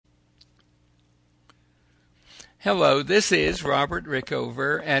Hello, this is Robert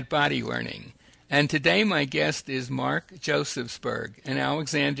Rickover at Body Learning, and today my guest is Mark Josephsberg, an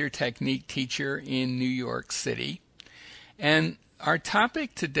Alexander Technique teacher in New York City. And our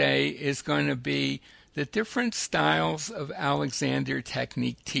topic today is going to be the different styles of Alexander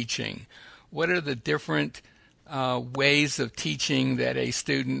Technique teaching. What are the different ways of teaching that a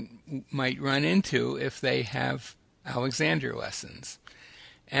student might run into if they have Alexander lessons?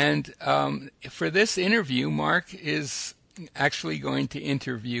 And for this interview, Mark is actually going to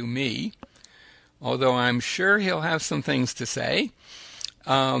interview me, although I'm sure he'll have some things to say.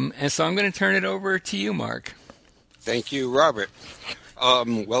 And so I'm going to turn it over to you, Mark. Thank you, Robert.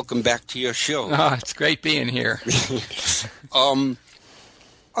 Welcome back to your show. Oh, it's great being here. I'll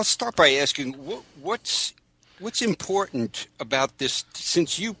start by asking, what's important about this,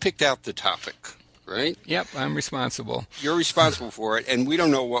 since you picked out the topic? Right? Yep, I'm responsible. You're responsible for it, and we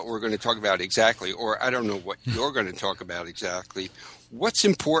don't know what we're going to talk about exactly, or I don't know what you're going to talk about exactly. What's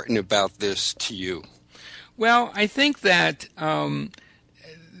important about this to you? Well, I think that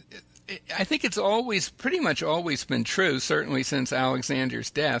it's always, pretty much always been true, certainly since Alexander's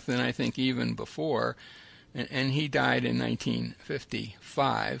death, and I think even before, and he died in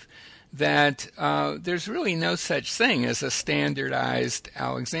 1955, that there's really no such thing as a standardized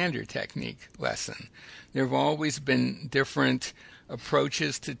Alexander Technique lesson. There have always been different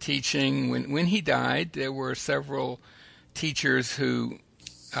approaches to teaching. When he died, there were several teachers who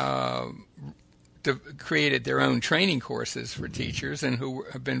created their own training courses for teachers and who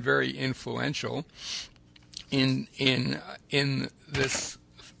have been very influential in this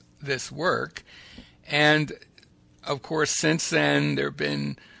work. And of course, since then, there have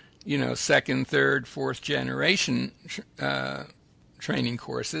been second, third, fourth generation training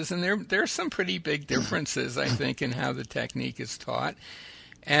courses, and there are some pretty big differences, I think, in how the technique is taught.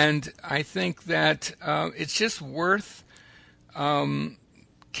 And I think that it's just worth cataloging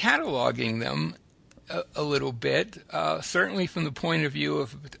them a little bit, certainly from the point of view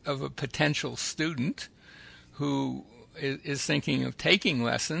of a potential student who is thinking of taking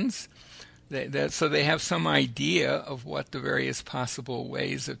lessons. So they have some idea of what the various possible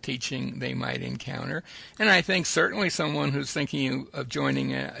ways of teaching they might encounter. And I think certainly someone who's thinking of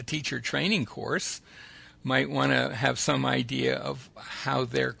joining a teacher training course might want to have some idea of how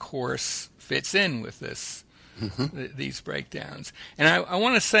their course fits in with these breakdowns. And I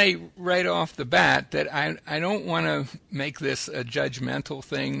want to say right off the bat that I don't want to make this a judgmental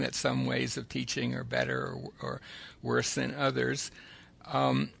thing that some ways of teaching are better or worse than others.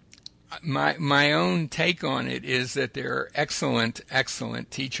 My own take on it is that there are excellent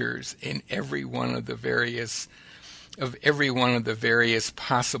teachers in every one of the various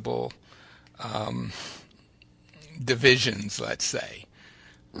possible divisions. Let's say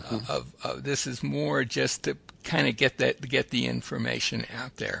of this is more just to kind of get the information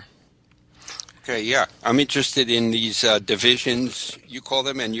out there. Okay, yeah, I'm interested in these divisions you call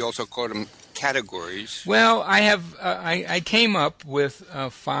them, and you also call them categories. Well, I have I came up with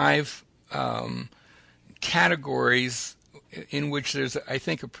 5 categories in which there's, I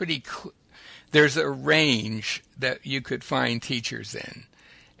think, there's a range that you could find teachers in,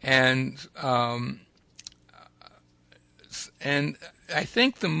 and I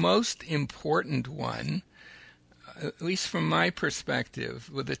think the most important one, at least from my perspective,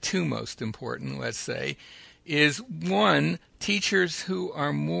 with the 2 most important, let's say, is one, teachers who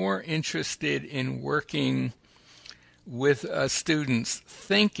are more interested in working with a student's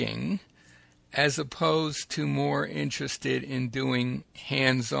thinking as opposed to more interested in doing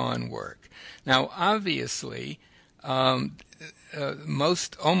hands-on work. Now, obviously,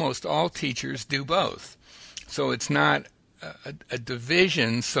 almost all teachers do both. So it's not a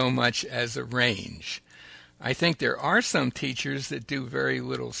division so much as a range. I think there are some teachers that do very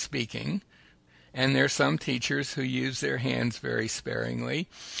little speaking, and there are some teachers who use their hands very sparingly,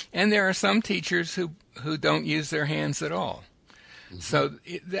 and there are some teachers who don't use their hands at all. Mm-hmm. So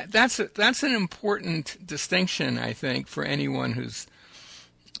that's an important distinction, I think, for anyone who's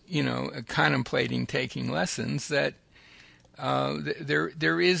contemplating taking lessons, that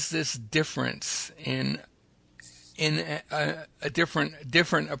there is this difference in a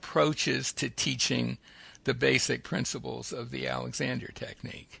different approaches to teaching the basic principles of the Alexander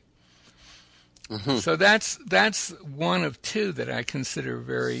Technique. Mm-hmm. So that's one of 2 that I consider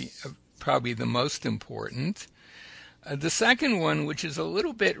probably the most important. The second one, which is a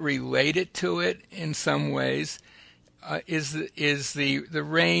little bit related to it in some ways, is the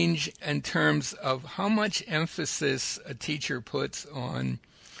range in terms of how much emphasis a teacher puts on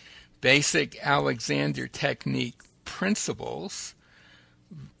basic Alexander Technique principles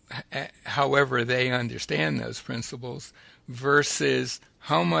however they understand those principles, versus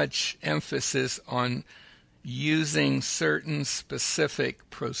how much emphasis on using certain specific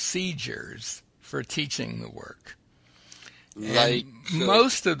procedures for teaching the work. Like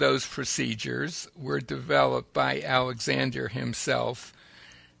Most of those procedures were developed by Alexander himself,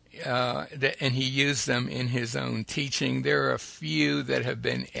 and he used them in his own teaching. There are a few that have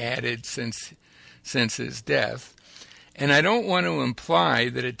been added since his death. And I don't want to imply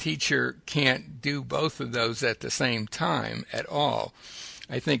that a teacher can't do both of those at the same time at all.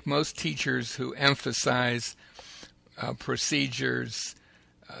 I think most teachers who emphasize procedures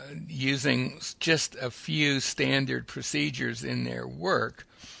using just a few standard procedures in their work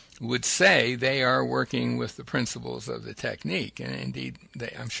would say they are working with the principles of the technique, and indeed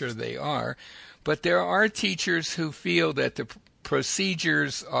I'm sure they are. But there are teachers who feel that the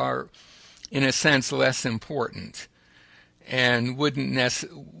procedures are, in a sense, less important, and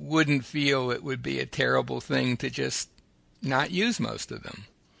wouldn't feel it would be a terrible thing to just not use most of them.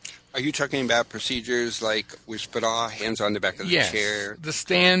 Are you talking about procedures like whispered ah, hands on the back of the chair? Yes, the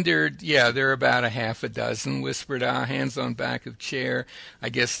standard, there are about a half a dozen. Whispered ah, hands on back of chair. I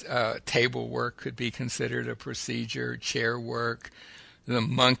guess table work could be considered a procedure, chair work, the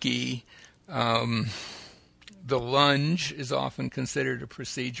monkey. The lunge is often considered a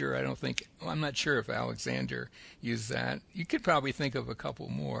procedure. I'm not sure if Alexander used that. You could probably think of a couple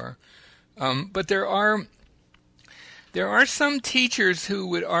more. But there are some teachers who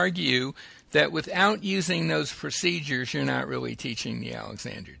would argue that without using those procedures, you're not really teaching the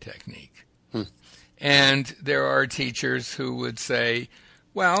Alexander technique. And there are teachers who would say,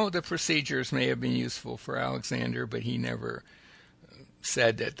 well, the procedures may have been useful for Alexander, but he never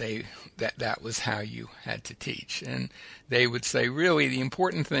said that was how you had to teach. And they would say, really, the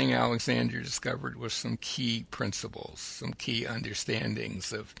important thing Alexander discovered was some key principles, some key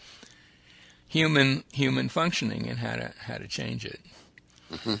understandings of human functioning and how to change it.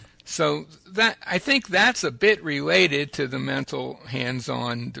 Mm-hmm. So that, I think that's a bit related to the mental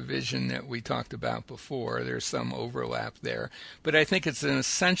hands-on division that we talked about before. There's some overlap there, but I think it's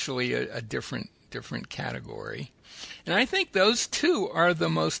essentially a different category. And I think those two are the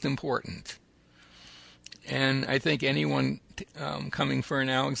most important. And I think anyone coming for an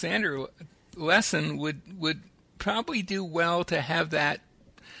Alexander lesson would probably do well to have that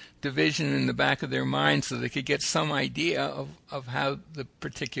division in the back of their mind so they could get some idea of how the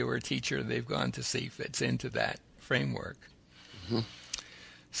particular teacher they've gone to see fits into that framework. Mm-hmm.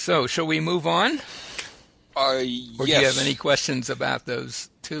 So, shall we move on? Or yes. Do you have any questions about those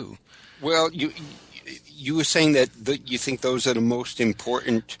two? Well, you were saying that you think those are the most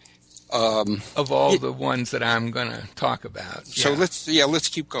important of all the ones that I'm going to talk about. So let's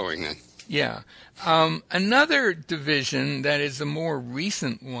keep going then. Yeah. Another division that is a more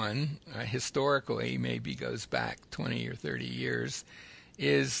recent one, historically, maybe goes back 20 or 30 years,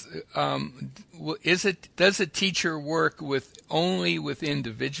 is does a teacher work only with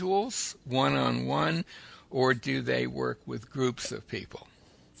individuals, one-on-one, or do they work with groups of people?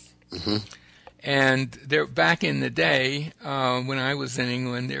 Mm-hmm. And back in the day, when I was in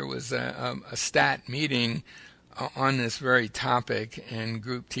England, there was a STAT meeting on this very topic, and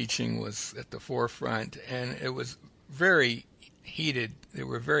group teaching was at the forefront, and it was very heated. There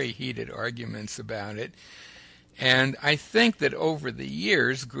were very heated arguments about it. And I think that over the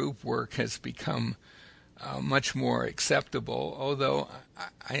years, group work has become much more acceptable, although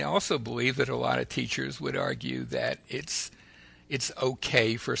I also believe that a lot of teachers would argue that it's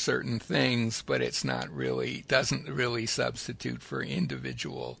okay for certain things, but doesn't really substitute for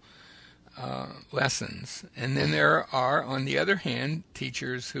individual lessons. And then there are, on the other hand,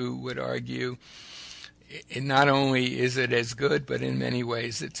 teachers who would argue not only is it as good, but in many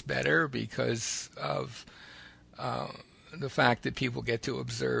ways it's better because of the fact that people get to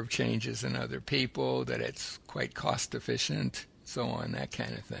observe changes in other people, that it's quite cost efficient, so on, that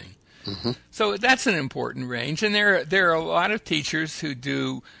kind of thing. Mm-hmm. So that's an important range, and there are a lot of teachers who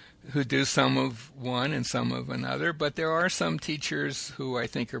do some of one and some of another, but there are some teachers who I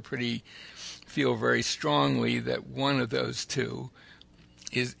think feel very strongly that one of those two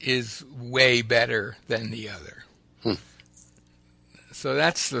is way better than the other. So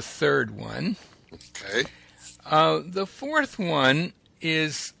that's the third one. Okay. The fourth one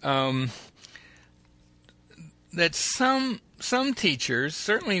is that some teachers,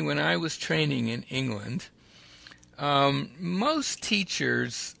 certainly when I was training in England, most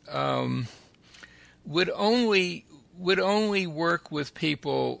teachers would only work with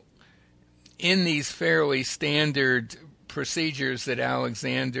people in these fairly standard procedures that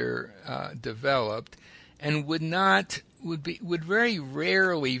Alexander developed, and would not would very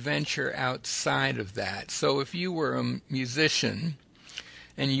rarely venture outside of that. So if you were a musician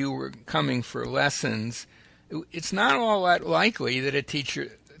and you were coming for lessons, it's not all that likely that a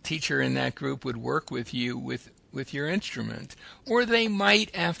teacher in that group would work with you with your instrument, or they might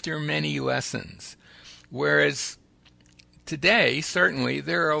after many lessons. Whereas today, certainly,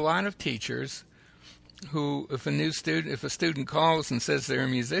 there are a lot of teachers who, if a student calls and says they're a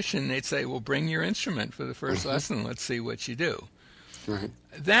musician, they'd say, "Well, bring your instrument for the first lesson. Let's see what you do." Right.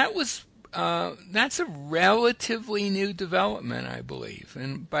 That's a relatively new development, I believe,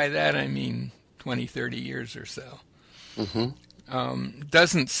 and by that I mean 20, 30 years or so.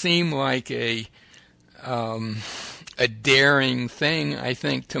 Doesn't seem like a daring thing, I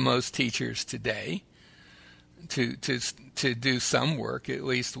think, to most teachers today to do some work, at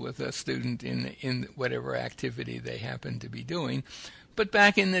least with a student in whatever activity they happen to be doing. But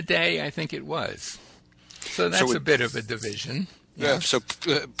back in the day, I think it was. So that's a bit of a division. Yeah. So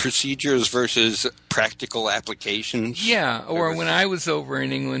procedures versus practical applications. Yeah. Or when I was over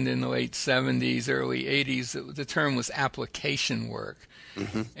in England in the late 70s, early 80s, the term was application work.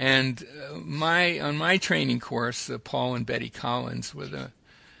 And on my training course, Paul and Betty Collins were the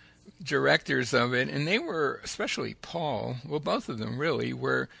directors of it, and they were, especially Paul, well, both of them really,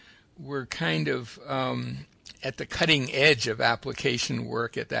 were kind of at the cutting edge of application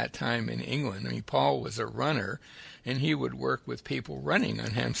work at that time in England. I mean, Paul was a runner, and he would work with people running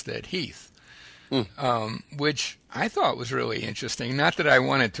on Hampstead Heath, which I thought was really interesting. Not that I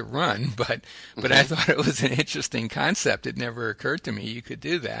wanted to run, but I thought it was an interesting concept. It never occurred to me you could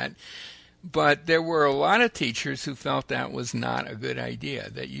do that. But there were a lot of teachers who felt that was not a good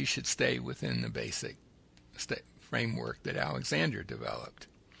idea, that you should stay within the basic framework that Alexander developed.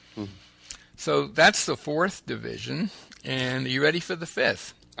 So that's the fourth division. And are you ready for the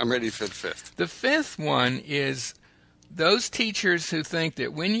fifth? I'm ready for the fifth. The fifth one is those teachers who think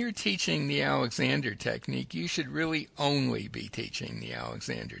that when you're teaching the Alexander technique, you should really only be teaching the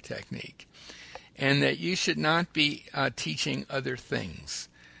Alexander technique, and that you should not be teaching other things,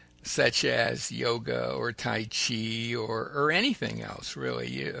 such as yoga or Tai Chi or anything else,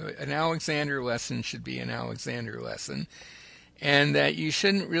 really. An Alexander lesson should be an Alexander lesson, and that you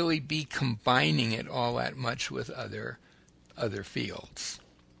shouldn't really be combining it all that much with other fields.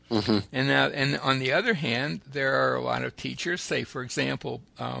 And on the other hand, there are a lot of teachers, say, for example,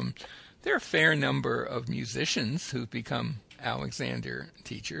 there are a fair number of musicians who've become Alexander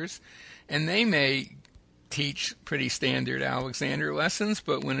teachers, and they may teach pretty standard Alexander lessons,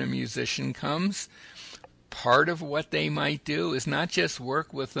 but when a musician comes, part of what they might do is not just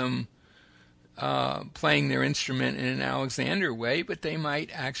work with them playing their instrument in an Alexander way, but they might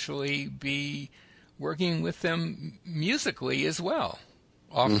actually be working with them musically as well,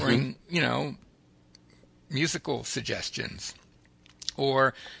 offering, musical suggestions.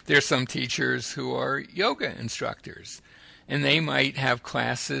 Or there's some teachers who are yoga instructors, and they might have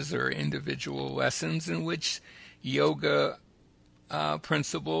classes or individual lessons in which yoga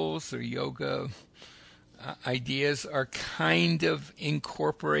principles or yoga ideas are kind of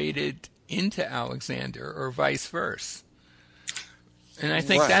incorporated into Alexander, or vice versa. And I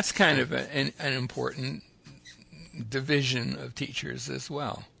think that's kind of an important division of teachers as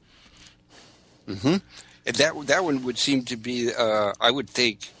well. And that one would seem to be, I would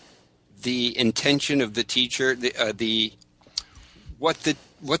think, the intention of the teacher, what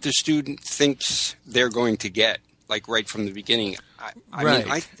the student thinks they're going to get, like right from the beginning.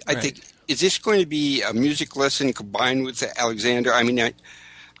 I think, is this going to be a music lesson combined with the Alexander? I mean,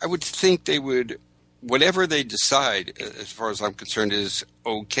 I would think they would, whatever they decide, as far as I'm concerned, is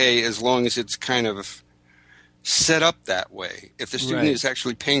okay, as long as it's kind of set up that way. If the student is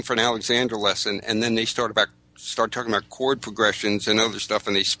actually paying for an Alexander lesson, and then they start talking about chord progressions and other stuff,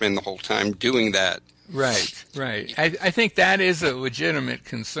 and they spend the whole time doing that. Right. I think that is a legitimate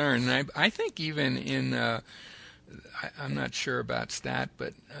concern. And I think even in, I'm not sure about STAT,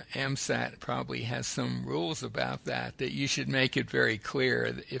 but AMSAT probably has some rules about that you should make it very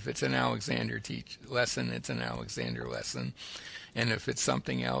clear that if it's an Alexander lesson, it's an Alexander lesson. And if it's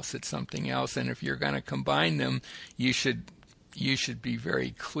something else, it's something else. And if you're going to combine them, you should be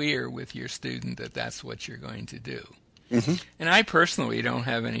very clear with your student that that's what you're going to do. And I personally don't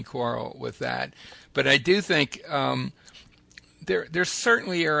have any quarrel with that. But I do think there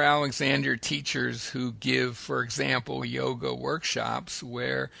certainly are Alexander teachers who give, for example, yoga workshops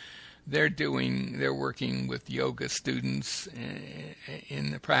where they're working with yoga students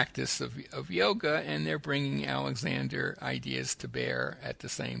in the practice of yoga, and they're bringing Alexander ideas to bear at the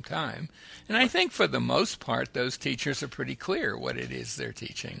same time. And I think for the most part, those teachers are pretty clear what it is they're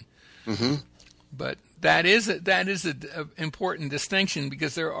teaching. But that is a important distinction,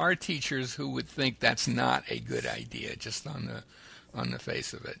 because there are teachers who would think that's not a good idea just on the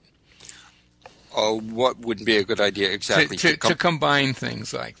face of it. Oh, what would be a good idea exactly? To combine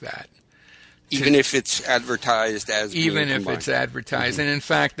things like that. Even if it's advertised as being Even if combined. it's advertised. And in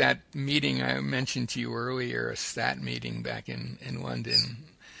fact, that meeting I mentioned to you earlier, a STAT meeting back in London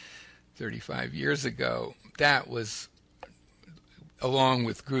 35 years ago, that was, along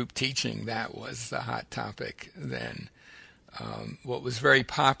with group teaching, that was the hot topic then. What was very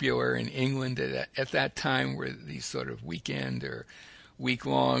popular in England at that time were these sort of weekend or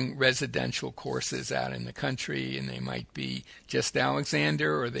week-long residential courses out in the country, and they might be just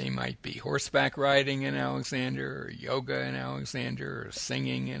Alexander, or they might be horseback riding in Alexander, or yoga in Alexander, or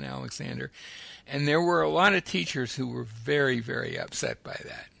singing in Alexander. And there were a lot of teachers who were very, very upset by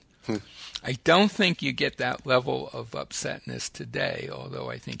that. I don't think you get that level of upsetness today,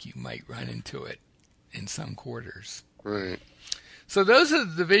 although I think you might run into it in some quarters. Right. So those are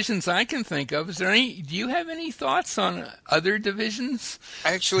the divisions I can think of. Do you have any thoughts on other divisions?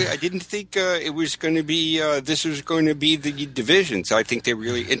 Actually, I didn't think it was going to be, this was going to be the divisions. I think they're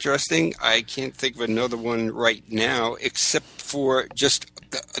really interesting. I can't think of another one right now, except for just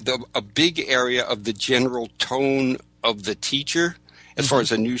a big area of the general tone of the teacher, as far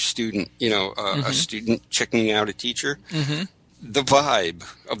as a new student, a student checking out a teacher. Mm-hmm. The vibe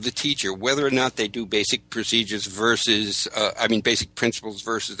of the teacher, whether or not they do basic procedures versus, basic principles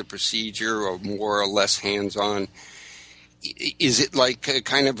versus the procedure, or more or less hands-on. Is it like a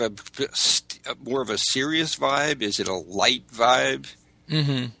kind of a more of a serious vibe? Is it a light vibe?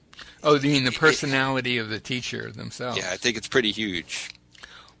 Mm-hmm. Oh, you mean the personality of the teacher themselves? Yeah, I think it's pretty huge.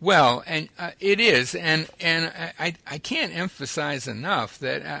 Well, and it is, and I can't emphasize enough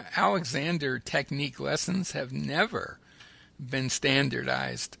that Alexander technique lessons have never been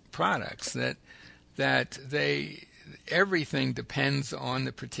standardized products, that everything depends on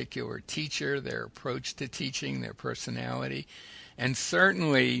the particular teacher, their approach to teaching, their personality. And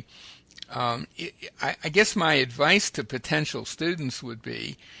certainly I guess my advice to potential students would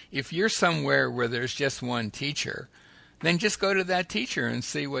be, if you're somewhere where there's just one teacher, then just go to that teacher and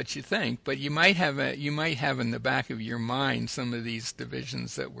see what you think. But you might have in the back of your mind some of these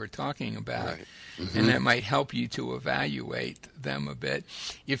divisions that we're talking about. Right. Mm-hmm. And that might help you to evaluate them a bit.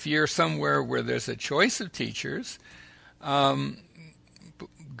 If you're somewhere where there's a choice of teachers, go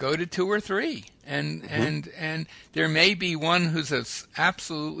to 2 or 3. And there may be one who's an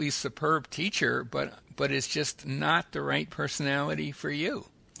absolutely superb teacher, but is just not the right personality for you.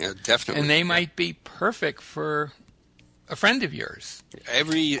 Yeah, definitely. And they might be perfect for a friend of yours.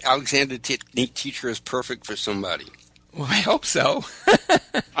 Every Alexander technique teacher is perfect for somebody. Well, I hope so.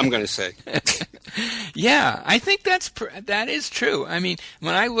 I'm going to say. Yeah, I think that is true. I mean,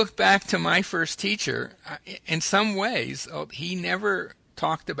 when I look back to my first teacher, in some ways, he never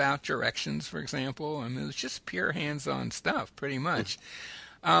talked about directions, for example. I mean, it was just pure hands-on stuff, pretty much.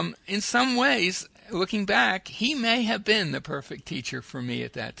 In some ways, looking back, he may have been the perfect teacher for me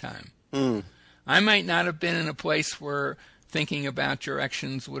at that time. I might not have been in a place where thinking about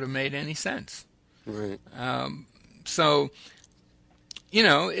directions would have made any sense. Right. So,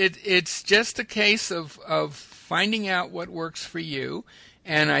 it's just a case of finding out what works for you.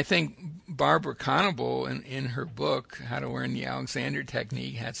 And I think Barbara Conable, in her book, How to Learn the Alexander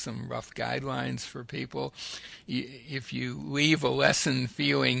Technique, had some rough guidelines for people. If you leave a lesson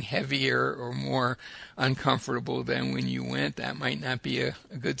feeling heavier or more uncomfortable than when you went, that might not be a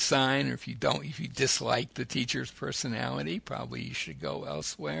good sign. Or if you dislike the teacher's personality, probably you should go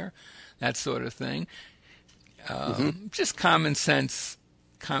elsewhere, that sort of thing. Just common sense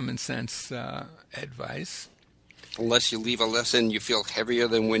advice. Unless you leave a lesson, you feel heavier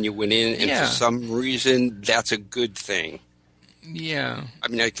than when you went in, and for some reason, that's a good thing. Yeah. I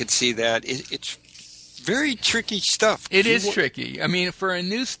mean, I could see that. It's very tricky stuff. It is tricky. I mean, for a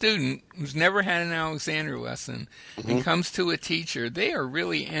new student who's never had an Alexander lesson and comes to a teacher, they are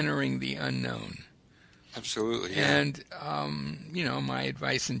really entering the unknown. Absolutely. Yeah. And, my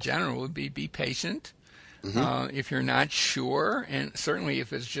advice in general would be patient. If you're not sure, and certainly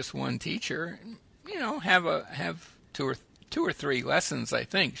if it's just one teacher, have two or three lessons, I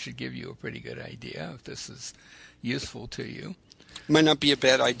think, should give you a pretty good idea if this is useful to you. Might not be a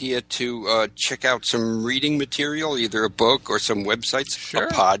bad idea to check out some reading material, either a book or some websites, a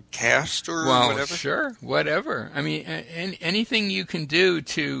podcast or whatever. Sure, whatever. I mean, anything you can do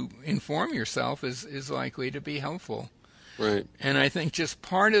to inform yourself is likely to be helpful. Right. And I think just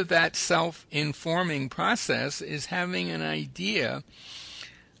part of that self-informing process is having an idea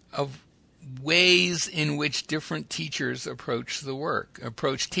of ways in which different teachers approach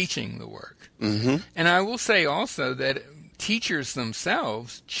teaching the work. Mm-hmm. And I will say also that teachers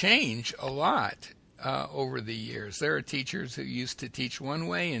themselves change a lot over the years. There are teachers who used to teach one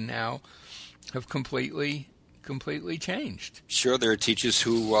way and now have completely changed. Sure, there are teachers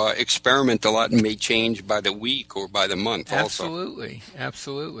who experiment a lot and may change by the week or by the month also.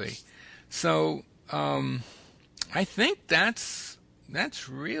 Absolutely. So I think that's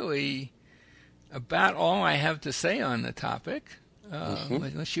really about all I have to say on the topic,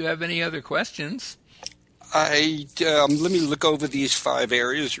 unless you have any other questions. Let me look over these 5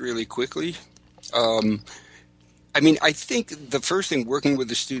 areas really quickly. I think the first thing, working with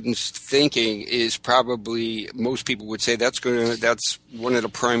the students' thinking, is probably, most people would say that's one of the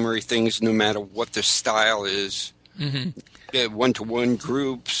primary things, no matter what the style is. Mm-hmm. One-to-one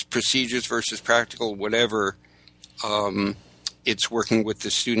groups, procedures versus practical, whatever. It's working with the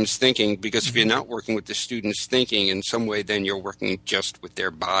students' thinking, because if you're not working with the students' thinking in some way, then you're working just with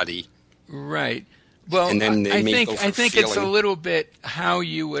their body. Right. Well, and then I think feeling. It's a little bit how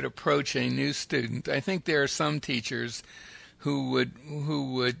you would approach a new student. I think there are some teachers who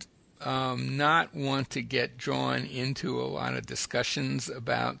would not want to get drawn into a lot of discussions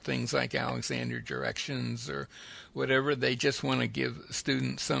about things like Alexander directions or whatever. They just want to give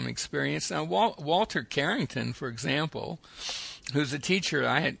students some experience. Now, Walter Carrington, for example, who's a teacher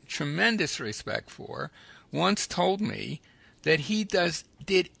I had tremendous respect for, once told me that he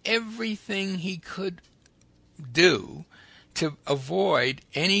did everything he could do to avoid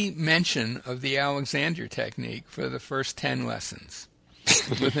any mention of the Alexander technique for the first 10 lessons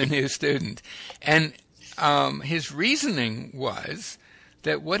with a new student. And his reasoning was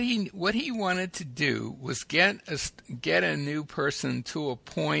that what he wanted to do was get a new person to a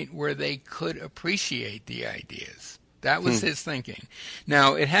point where they could appreciate the ideas. That was his thinking.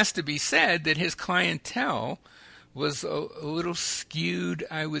 Now, it has to be said that his clientele was a little skewed,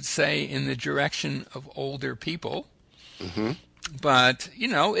 I would say, in the direction of older people. Mm-hmm. But,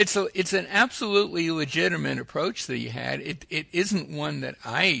 it's an absolutely legitimate approach that he had. It isn't one that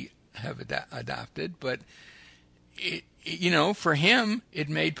I have adopted, but, for him, it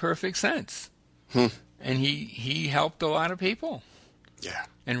made perfect sense. And he helped a lot of people. Yeah.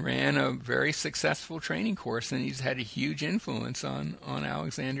 And ran a very successful training course, and he's had a huge influence on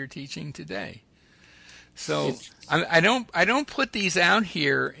Alexander teaching today. So I don't put these out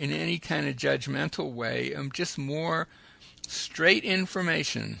here in any kind of judgmental way. I'm just more straight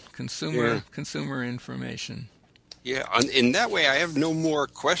information, consumer information. Yeah, in that way, I have no more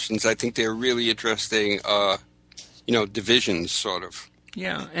questions. I think they're really interesting, divisions, sort of.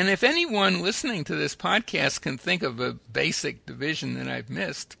 Yeah, and if anyone listening to this podcast can think of a basic division that I've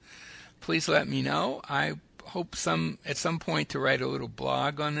missed, please let me know. I hope at some point to write a little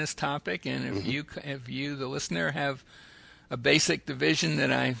blog on this topic, and if you, the listener, have a basic division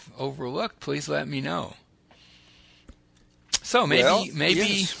that I've overlooked, please let me know. So maybe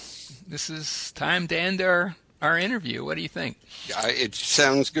yes. This is time to end our interview. What do you think? It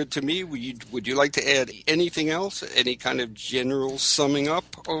sounds good to me. Would you like to add anything else? Any kind of general summing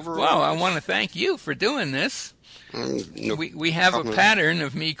up overall? Well, I want to thank you for doing this. No we have a pattern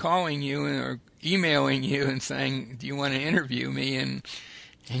of me calling you or emailing you and saying, "Do you want to interview me?" And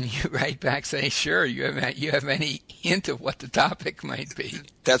you write back, say, "Sure." You have any hint of what the topic might be?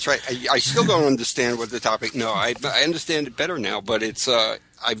 That's right. I still don't understand what the topic. No, I understand it better now. But it's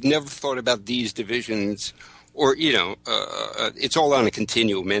I've never thought about these divisions, or it's all on a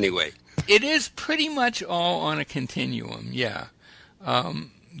continuum anyway. It is pretty much all on a continuum. Yeah,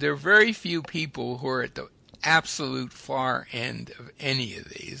 there are very few people who are at the absolute far end of any of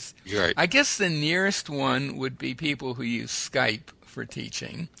these. Right. I guess the nearest one would be people who use Skype for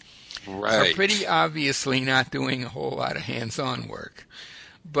teaching. Right. Are pretty obviously not doing a whole lot of hands-on work.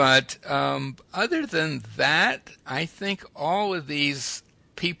 But other than that, I think all of these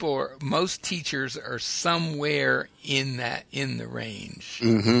people, most teachers, are somewhere in the range.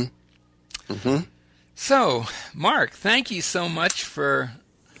 Mm-hmm. Mm-hmm. So, Mark, thank you so much for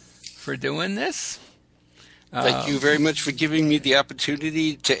doing this. Thank you very much for giving me the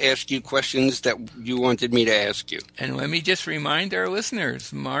opportunity to ask you questions that you wanted me to ask you. And let me just remind our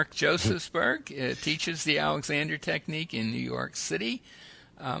listeners, Mark Josephsberg teaches the Alexander Technique in New York City.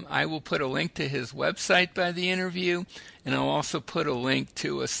 I will put a link to his website by the interview, and I'll also put a link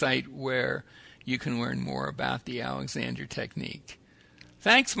to a site where you can learn more about the Alexander Technique.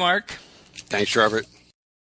 Thanks, Mark. Thanks, Robert.